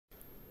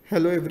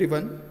Hello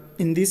everyone.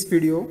 In this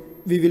video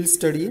we will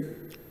study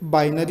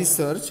binary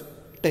search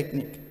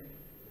technique.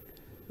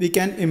 We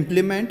can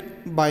implement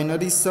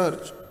binary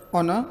search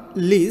on a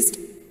list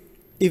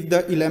if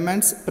the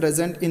elements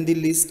present in the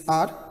list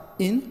are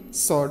in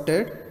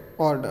sorted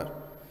order.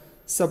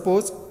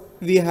 Suppose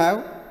we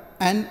have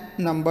n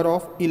number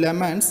of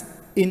elements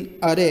in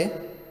array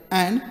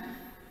and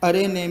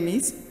array name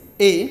is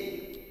A,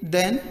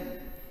 then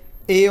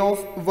A of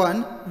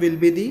 1 will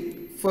be the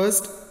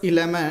first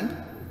element,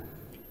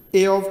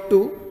 A of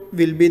 2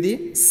 will be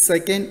the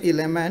second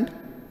element,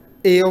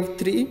 A of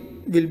 3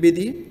 will be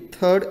the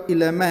third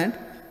element.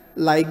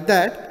 Like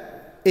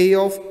that, A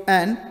of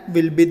n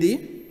will be the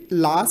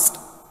last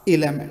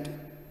element.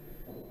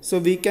 So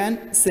we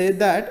can say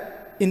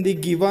that in the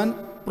given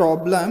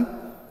problem,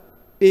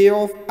 A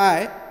of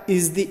I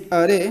is the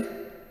array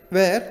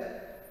where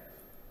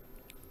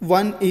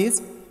 1 is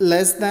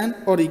less than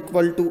or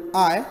equal to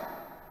I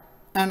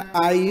and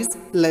I is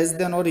less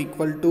than or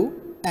equal to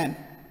n.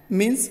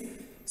 Means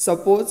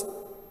suppose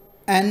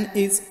n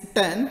is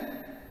 10,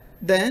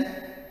 then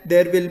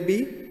there will be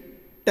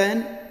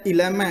 10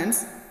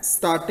 elements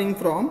starting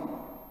from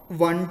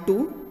 1 to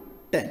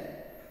 10.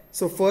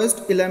 So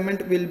first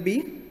element will be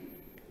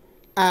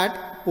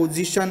at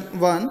position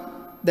 1,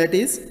 that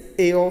is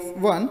A of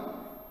 1.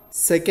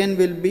 Second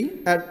will be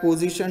at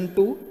position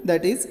 2,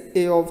 that is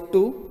A of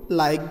 2.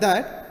 Like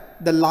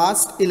that, the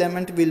last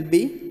element will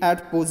be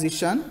at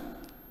position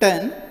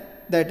 10,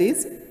 that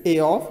is A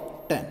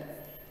of 10.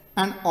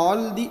 And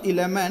all the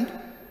element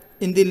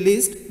in the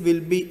list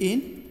will be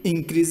in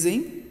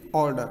increasing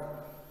order.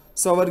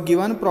 So our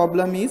given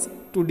problem is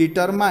to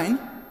determine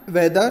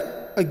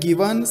whether a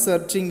given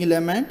searching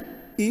element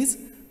is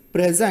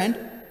present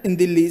in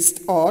the list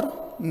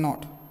or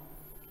not.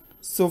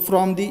 So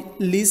from the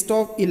list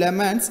of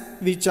elements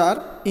which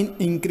are in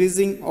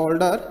increasing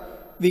order,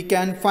 we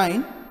can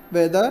find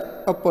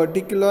whether a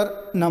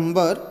particular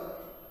number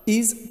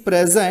is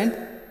present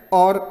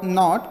or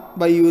not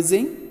by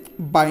using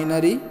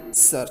binary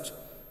search.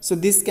 So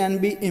this can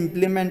be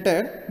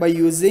implemented by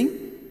using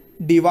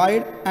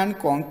divide and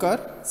conquer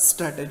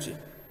strategy.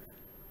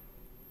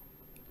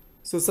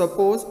 So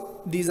suppose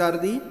these are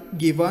the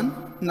given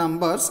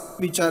numbers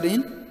which are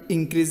in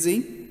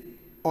increasing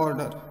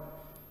order.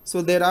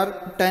 So there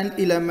are 10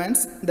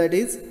 elements, that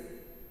is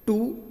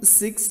 2,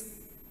 6,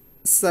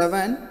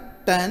 7,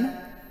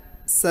 10,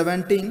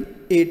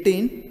 17,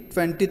 18,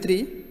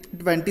 23,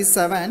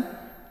 27,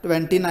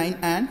 29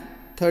 and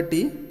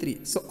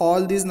 33. So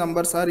all these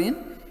numbers are in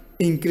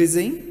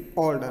increasing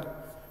order.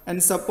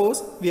 And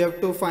suppose we have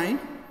to find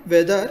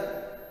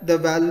whether the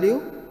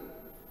value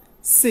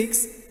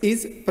 6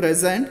 is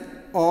present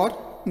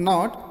or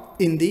not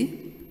in the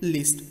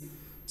list.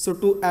 So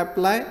to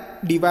apply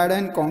divide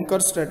and conquer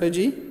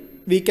strategy,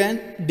 we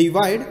can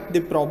divide the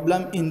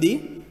problem in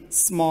the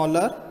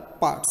smaller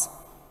parts.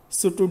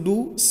 So to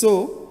do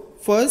so,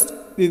 first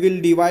we will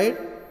divide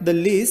the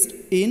list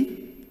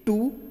in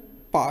 2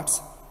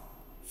 parts.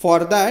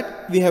 For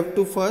that, we have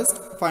to first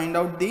find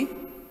out the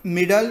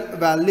middle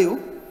value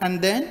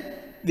and then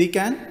we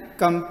can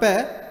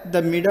compare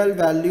the middle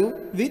value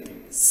with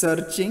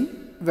searching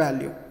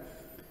value.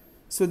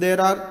 So there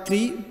are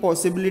 3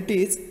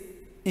 possibilities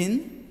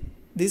in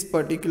this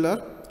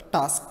particular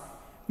task.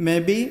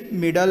 Maybe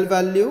middle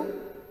value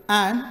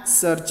and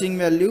searching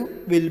value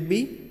will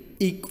be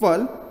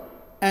equal,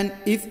 and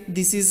if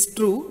this is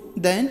true,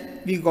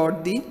 then we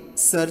got the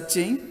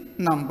searching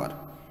number.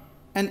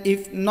 And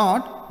if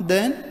not,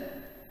 then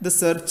the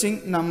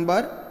searching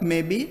number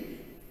may be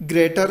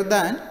greater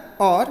than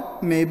or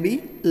may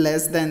be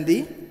less than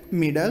the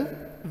middle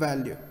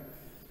value.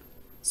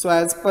 So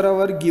as per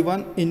our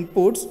given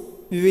inputs,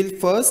 we will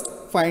first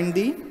find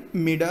the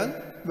middle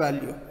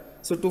value.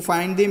 So to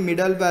find the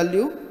middle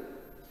value,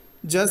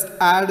 just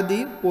add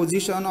the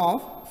position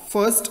of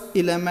first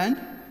element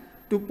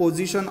to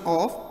position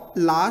of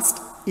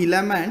last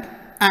element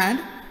and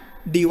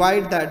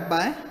divide that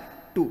by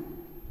 2.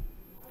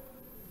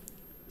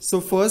 So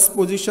first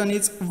position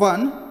is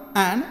 1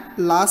 and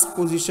last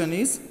position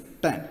is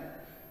 10.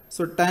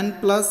 So 10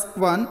 plus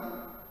 1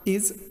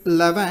 is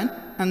 11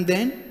 and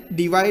then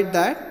divide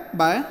that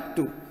by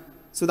 2.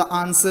 So the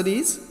answer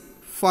is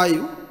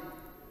 5.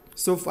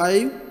 So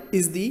 5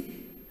 is the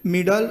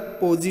middle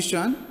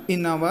position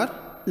in our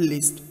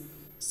list.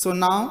 So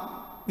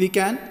now we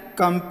can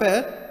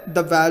compare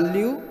the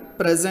value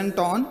present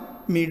on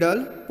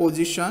middle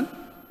position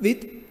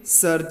with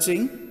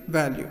searching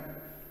value.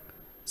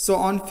 So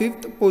on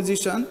 5th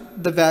position,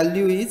 the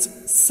value is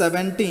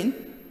 17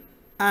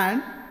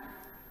 and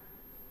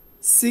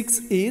 6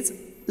 is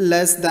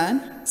less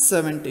than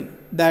 17.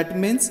 That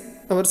means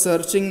our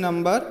searching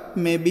number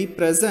may be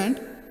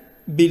present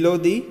below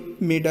the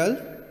middle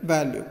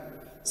value.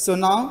 So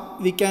now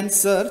we can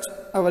search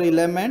our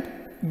element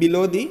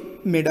below the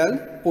middle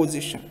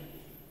position.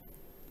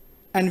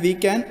 And we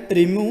can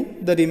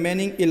remove the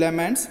remaining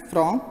elements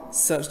from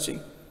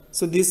searching.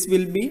 So this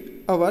will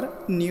be our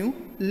new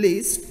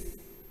list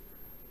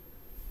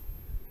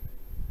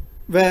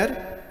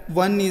where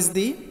 1 is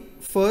the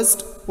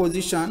first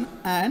position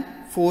and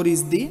 4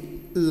 is the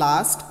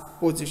last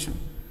position.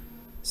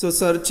 So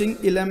searching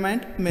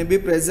element may be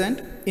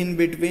present in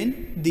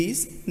between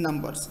these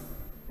numbers.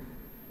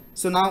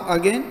 So now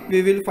again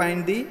we will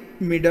find the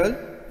middle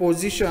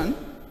position.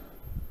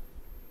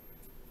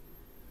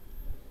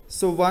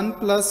 So 1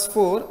 plus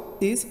 4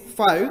 is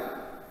 5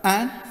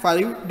 and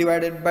 5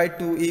 divided by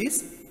 2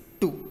 is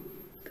 2.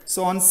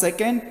 So on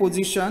second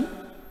position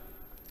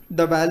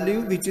the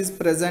value which is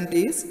present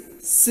is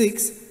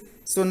 6.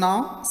 So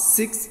now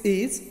 6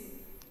 is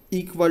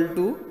equal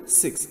to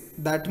 6.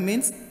 That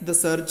means the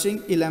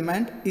searching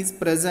element is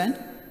present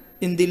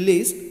in the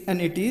list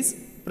and it is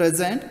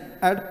present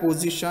at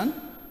position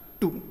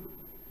 2.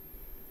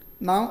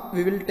 Now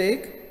we will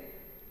take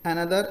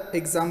another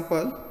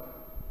example.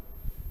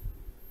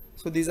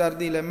 So these are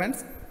the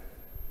elements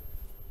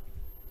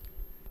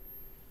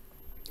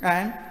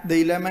and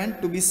the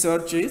element to be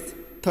searched is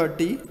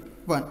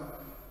 31.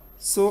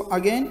 So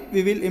again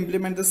we will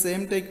implement the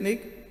same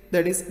technique,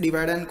 that is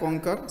divide and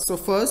conquer. So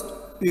first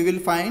we will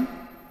find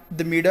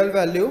the middle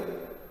value.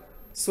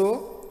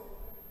 So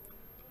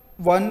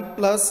 1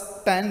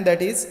 plus 10,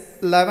 that is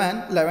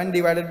 11. 11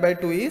 divided by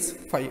 2 is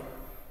 5.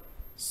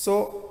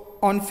 So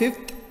on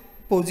fifth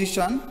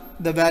position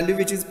the value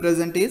which is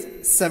present is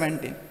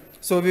 17.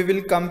 So we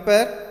will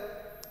compare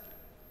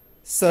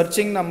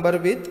searching number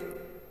with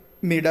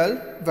middle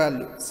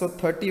value. So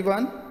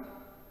 31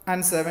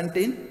 and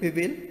 17 we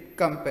will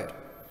compare.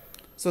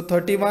 So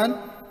 31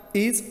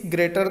 is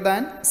greater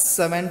than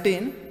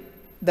 17.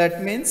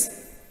 That means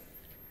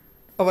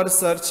our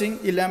searching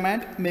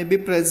element may be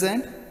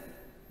present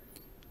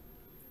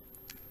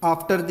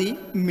after the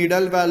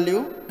middle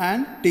value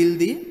and till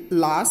the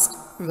last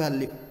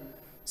value.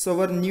 So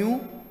our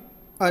new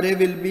array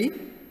will be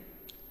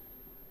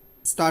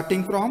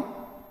starting from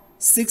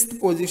 6th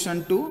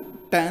position to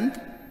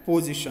 10th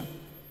position.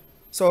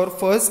 So our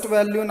first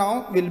value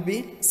now will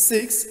be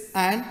 6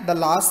 and the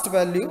last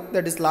value,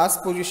 that is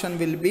last position,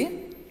 will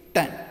be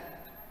 10.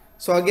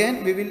 So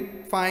again we will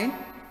find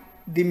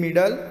the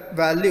middle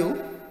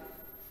value.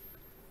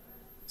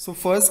 So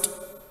first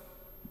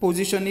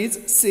position is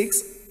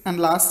 6 and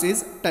last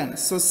is 10.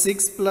 So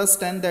 6 plus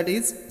 10, that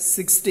is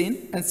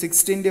 16, and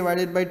 16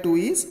 divided by 2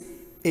 is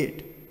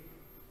 8.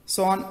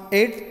 So on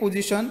 8th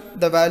position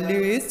the value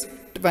is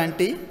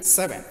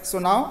 27. So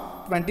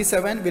now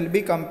 27 will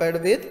be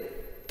compared with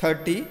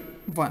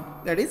 31,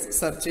 that is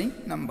searching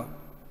number.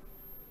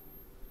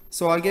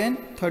 So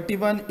again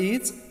 31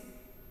 is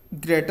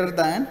greater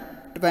than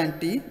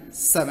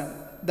 27.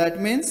 That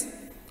means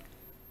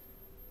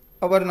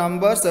our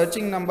number,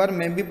 searching number,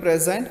 may be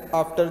present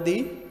after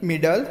the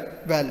middle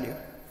value.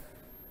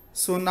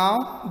 So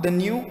now the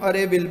new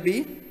array will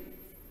be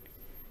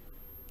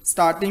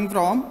starting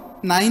from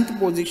 9th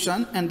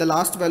position and the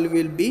last value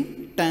will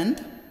be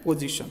 10th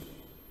position.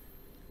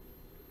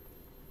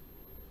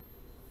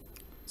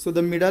 So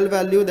the middle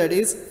value, that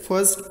is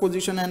first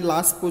position and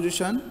last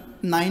position,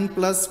 9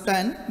 plus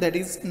 10, that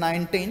is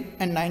 19,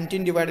 and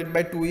 19 divided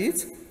by 2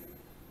 is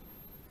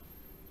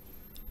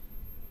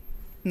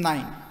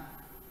 9.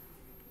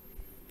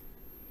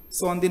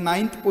 So on the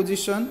 9th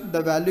position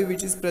the value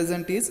which is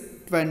present is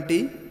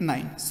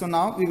 29. So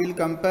now we will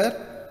compare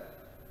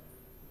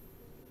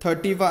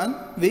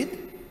 31 with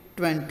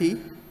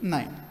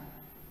 29.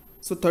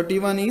 So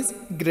 31 is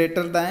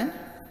greater than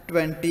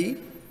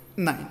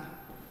 29.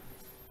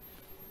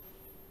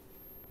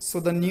 So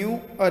the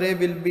new array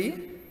will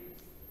be,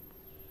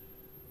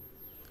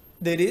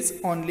 there is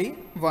only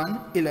one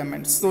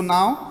element. So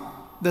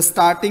now the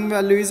starting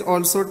value is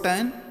also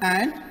 10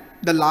 and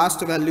the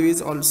last value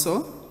is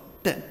also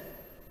 10.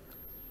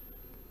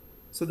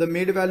 So the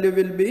mid value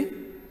will be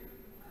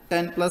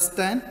 10 plus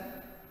 10,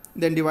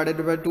 then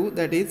divided by 2,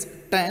 that is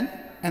 10,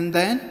 and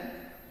then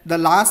the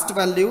last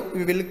value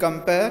we will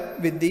compare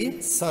with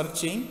the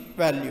searching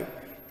value.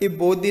 If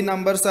both the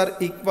numbers are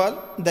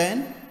equal,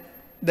 then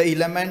the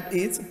element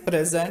is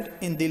present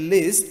in the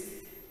list,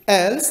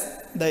 else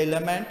the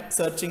element,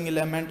 searching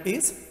element,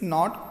 is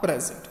not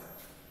present.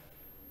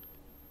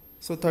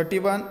 So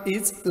 31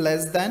 is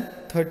less than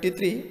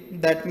 33.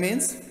 That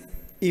means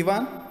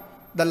even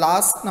the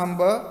last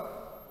number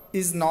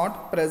is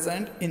not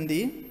present in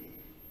the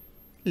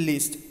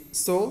list.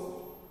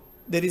 So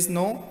there is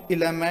no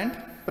element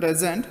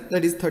present,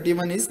 that is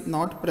 31 is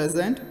not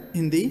present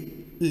in the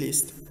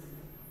list.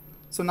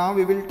 So now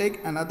we will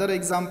take another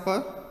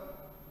example.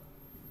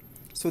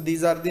 So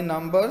these are the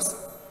numbers,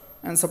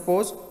 and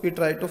suppose we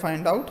try to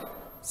find out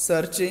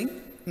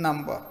searching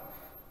number,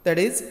 that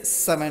is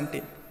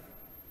 17.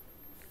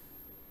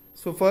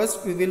 So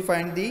first we will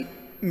find the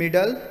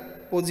middle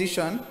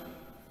position.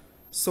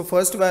 So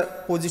first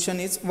position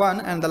is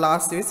 1 and the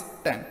last is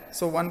 10.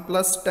 So 1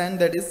 plus 10,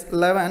 that is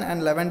 11,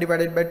 and 11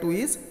 divided by 2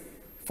 is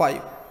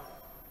 5.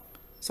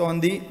 So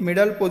on the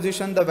middle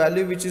position the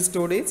value which is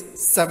stored is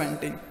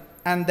 17,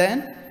 and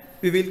then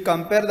we will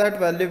compare that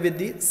value with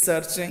the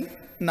searching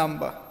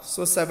number.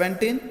 So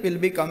 17 will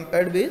be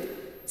compared with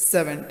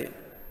 17.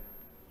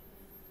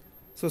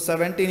 So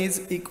 17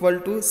 is equal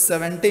to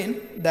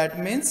 17. That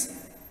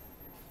means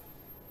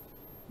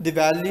the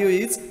value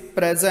is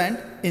present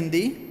in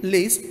the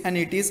list and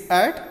it is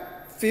at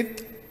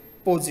 5th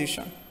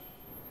position.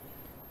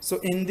 So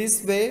in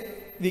this way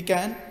we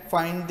can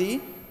find the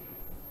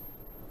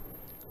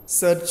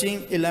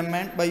searching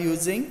element by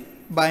using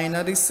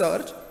binary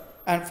search,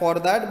 and for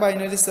that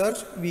binary search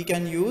we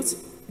can use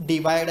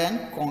divide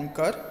and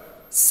conquer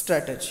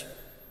strategy.